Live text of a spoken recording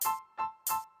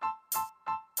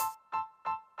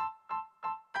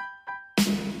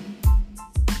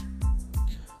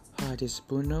it is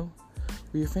Bruno,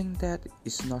 we think that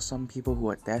it's not some people who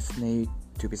are destined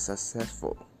to be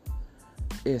successful.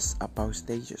 It's about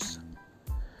stages.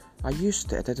 I used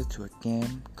to adapt to a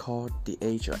game called The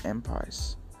Age of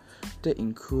Empires. They're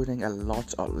including a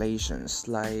lot of nations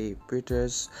like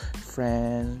British,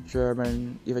 France,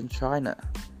 German, even China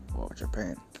or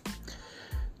Japan.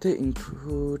 They're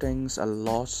including a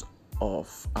lot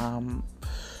of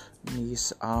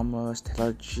armies, armors,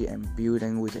 technology and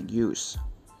building we can use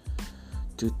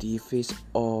to defeat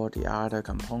all the other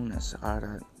components,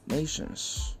 other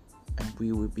nations, and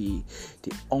we will be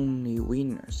the only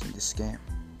winners in this game.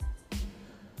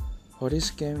 For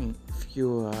this game, if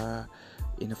you are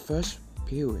in the first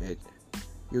period,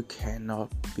 you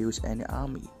cannot build any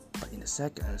army, but in the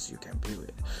seconds you can build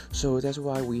it. So that's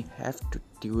why we have to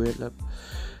develop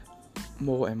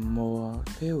more and more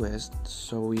periods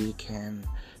so we can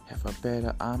have a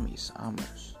better armors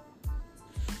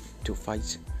to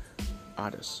fight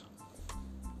others.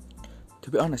 To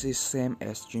be honest, it's the same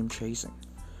as dream chasing.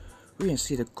 We can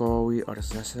see the glory of the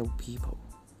successful people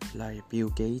like Bill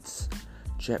Gates,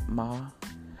 Jack Ma.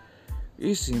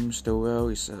 It seems the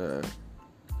world is a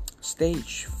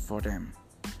stage for them,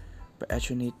 but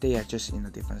actually they are just in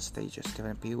a different stages,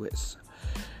 different periods.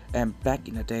 And back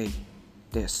in the day,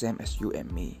 they are same as you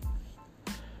and me.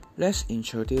 Let's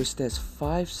introduce these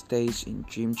 5 stages in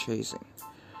dream chasing.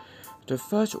 The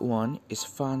first one is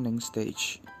finding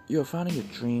stage. You are finding your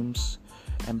dreams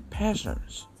and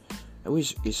passions,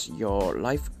 which is your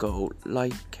life goal,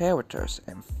 life characters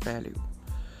and value.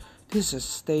 This is a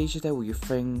stage that we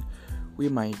think we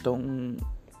might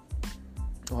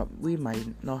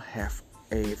not have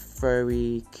a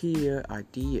very clear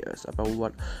ideas about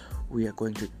what we are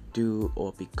going to do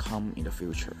or become in the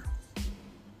future.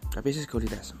 But basically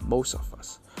that's most of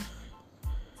us.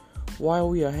 While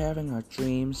we are having our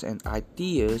dreams and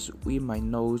ideas, we might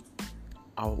know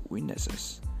our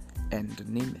weaknesses and the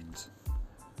limits.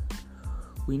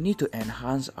 We need to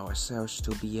enhance ourselves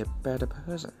to be a better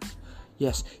person.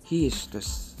 Yes, here is the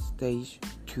stage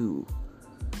 2,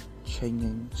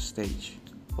 changing stage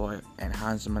or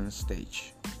enhancement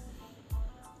stage.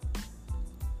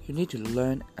 You need to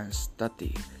learn and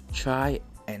study, try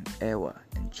and error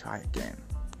and try again.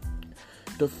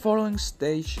 The following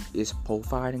stage is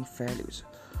providing values.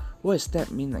 What is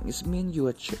that meaning? It means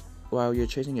while you're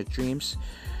chasing your dreams,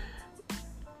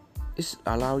 it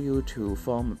allows you to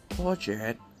form a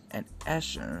project and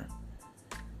action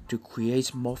to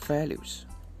create more values.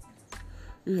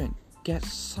 You can get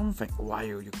something while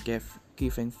you're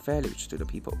giving values to the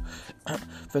people.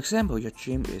 For example, your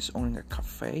dream is owning a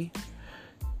cafe.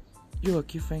 You are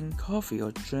giving coffee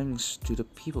or drinks to the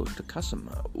people, to the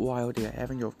customer, while they are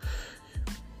having your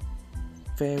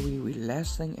very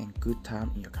relaxing and good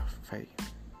time in your cafe.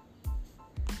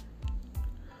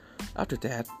 After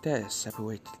that, there is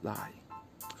separated line.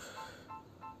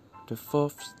 The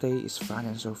 4th stage is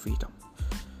financial freedom.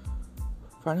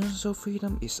 Financial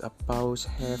freedom is about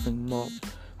having more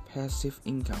passive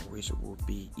income which will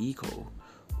be equal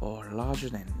or larger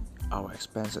than our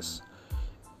expenses,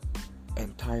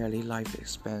 entirely life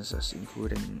expenses,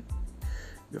 including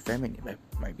your family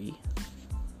might be.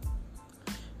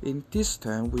 In this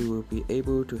term, we will be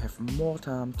able to have more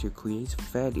time to create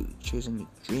value, chasing your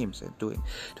dreams and doing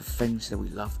the things that we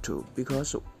love to,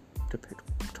 because the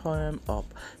term of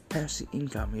passive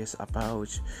income is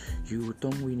about you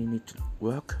don't really need to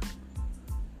work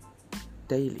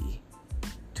daily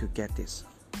to get this.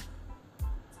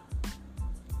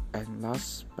 And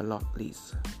last but not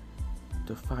least,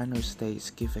 the final stage is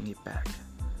giving it back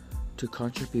to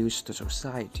contribute to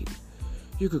society.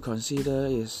 You could consider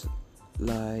it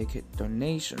like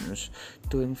donations,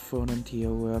 doing volunteer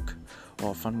work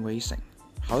or fundraising.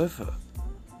 However,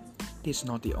 this is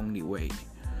not the only way.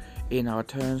 In our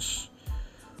turns,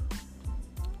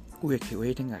 we are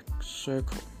creating a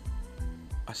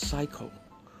cycle.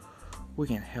 We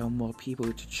can help more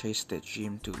people to chase their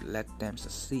dream to let them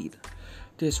succeed.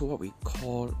 This is what we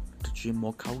call the dream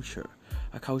world culture,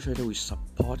 a culture that we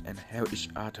support and help each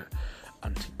other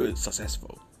until we're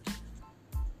successful.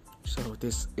 So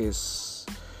this is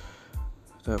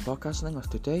the podcasting of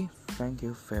today. Thank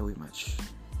you very much.